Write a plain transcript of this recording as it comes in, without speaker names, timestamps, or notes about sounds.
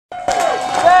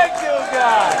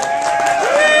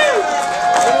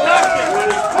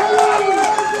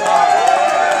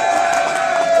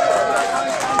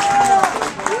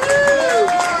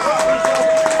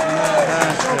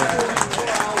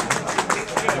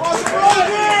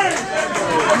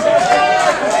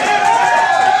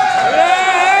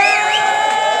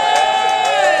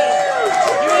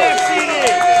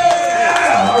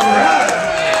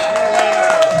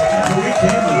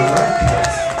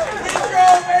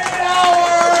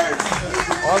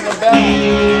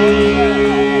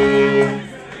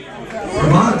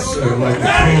Vermont's like the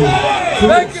cool.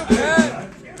 Thank you, man.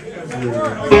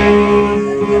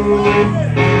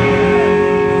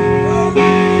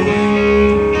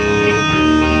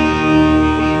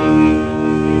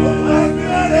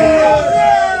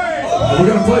 We're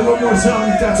gonna play one more song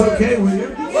if that's okay with you.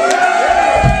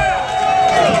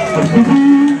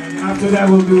 After that,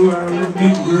 we'll do our little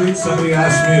meet and greet. Somebody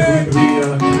asked me if we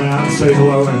could come out and say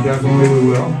hello, and definitely we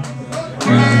will.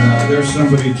 And there's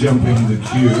somebody jumping the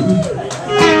queue.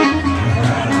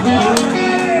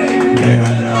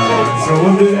 And so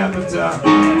we'll do that, but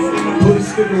please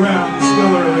stick around. It's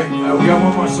still early. We got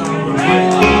one more song we're gonna play.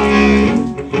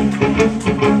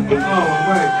 Oh,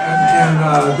 wait. And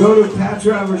go to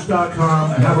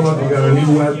Travers.com and have a look. We got a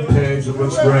new web page that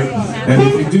looks great. And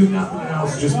if you do nothing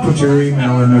else, just put your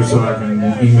email in there so I can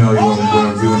email you when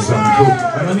we're doing something cool.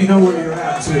 And let me know where you're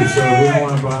at too, so we don't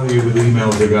want to bother you with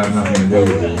emails that got nothing to do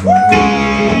with it.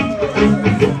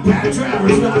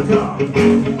 Travers.com.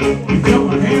 You come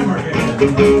on, Hammerhead.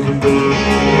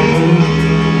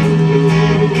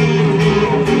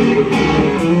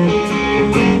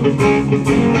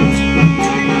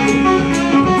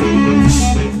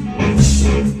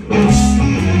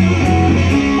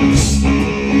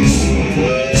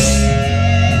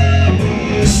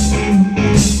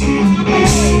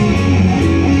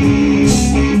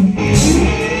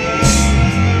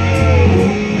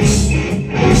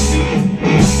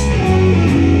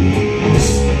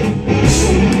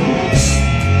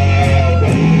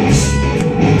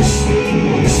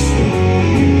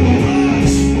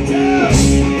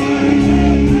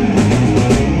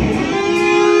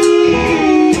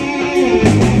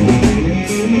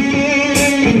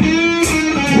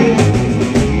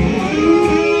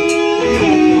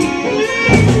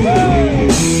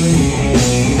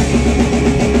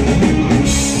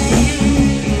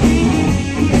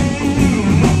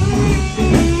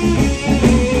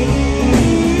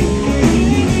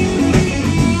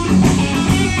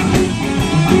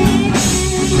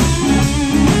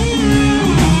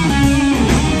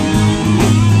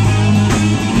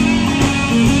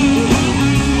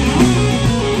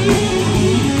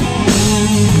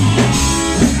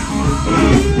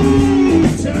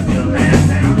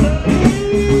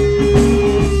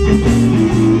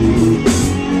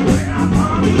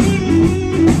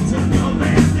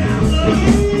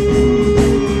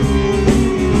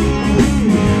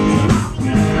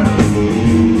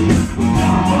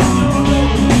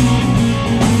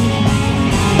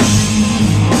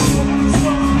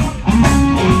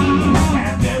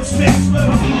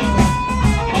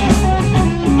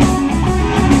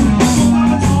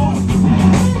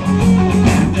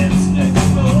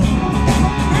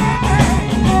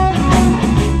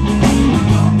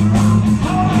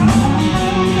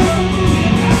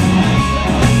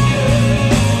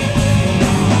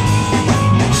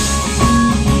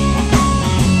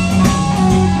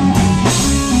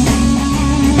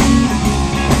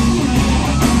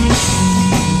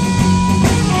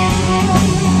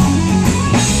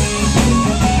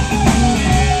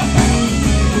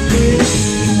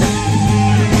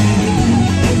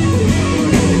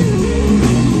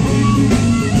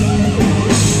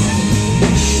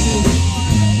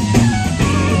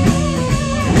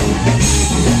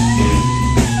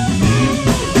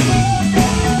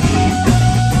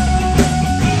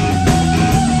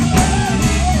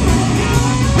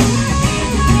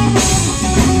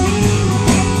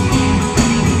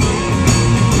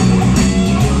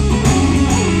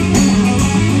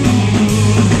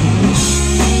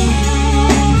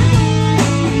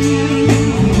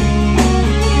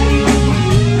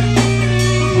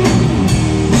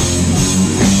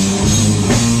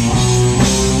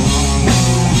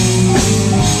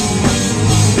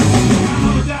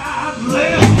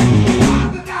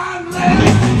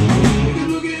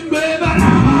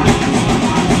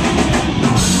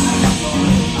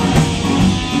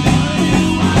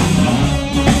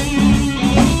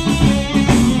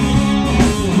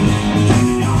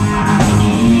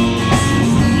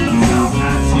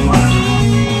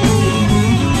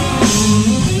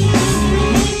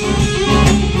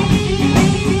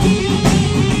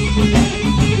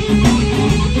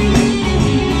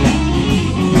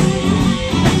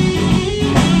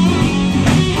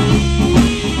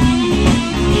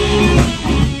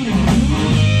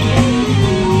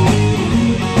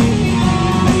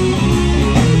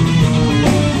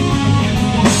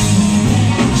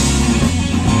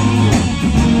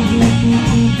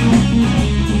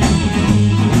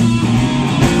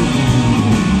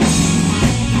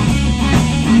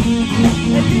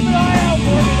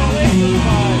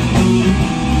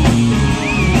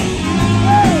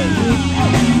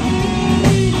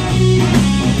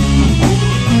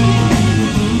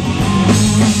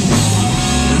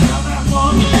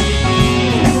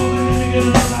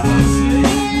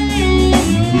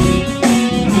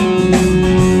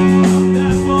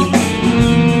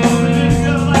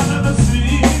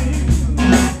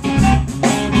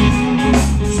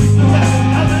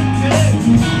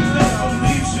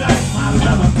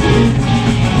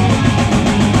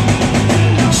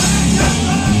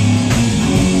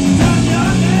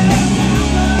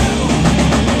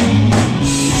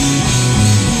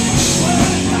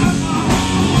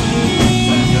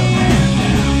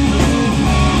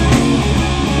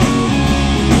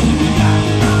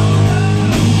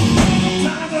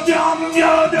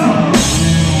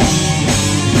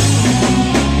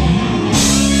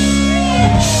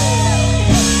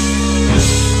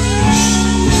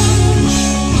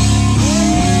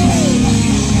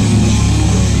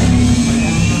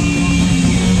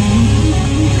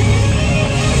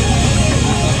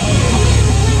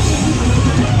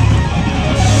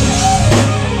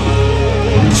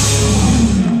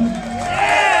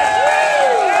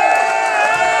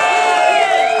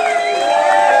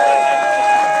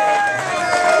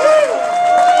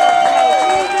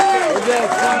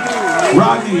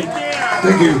 Sandy.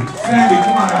 Thank you. Sandy,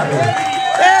 come on out here.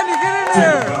 Sandy, get in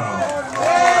there.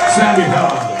 Sandy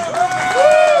Hall.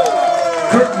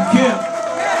 Kirk and Kim.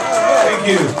 Thank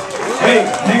you. Hey,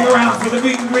 hang around for the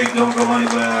meet and greet. Don't go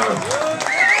anywhere.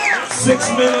 6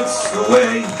 minutes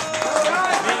away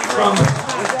from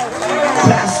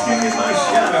basking in my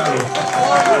shadow.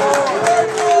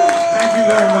 Thank you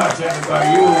very much, everybody.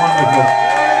 You were wonderful.